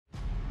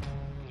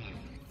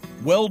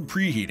Weld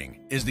preheating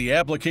is the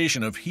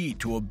application of heat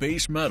to a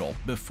base metal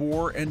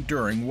before and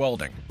during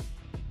welding.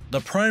 The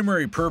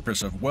primary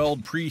purpose of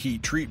weld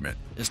preheat treatment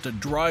is to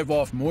drive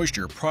off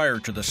moisture prior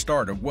to the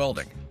start of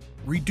welding,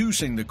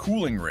 reducing the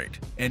cooling rate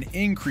and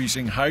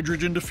increasing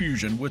hydrogen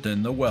diffusion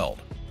within the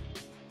weld.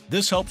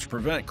 This helps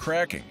prevent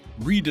cracking,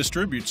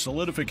 redistributes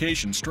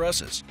solidification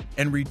stresses,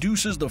 and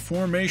reduces the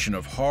formation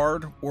of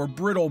hard or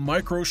brittle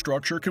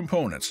microstructure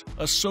components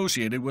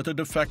associated with a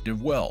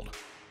defective weld.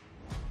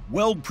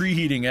 Weld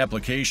preheating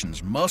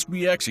applications must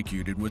be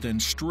executed within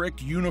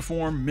strict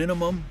uniform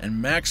minimum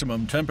and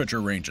maximum temperature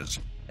ranges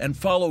and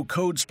follow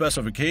code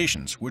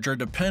specifications which are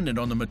dependent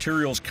on the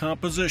material's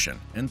composition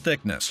and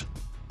thickness.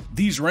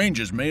 These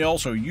ranges may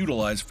also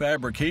utilize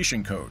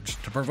fabrication codes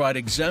to provide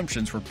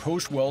exemptions for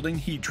post-welding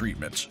heat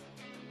treatments.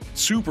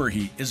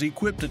 Superheat is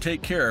equipped to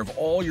take care of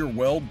all your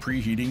weld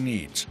preheating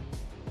needs.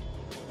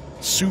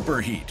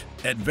 Superheat,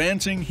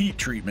 advancing heat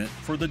treatment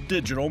for the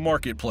digital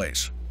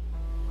marketplace.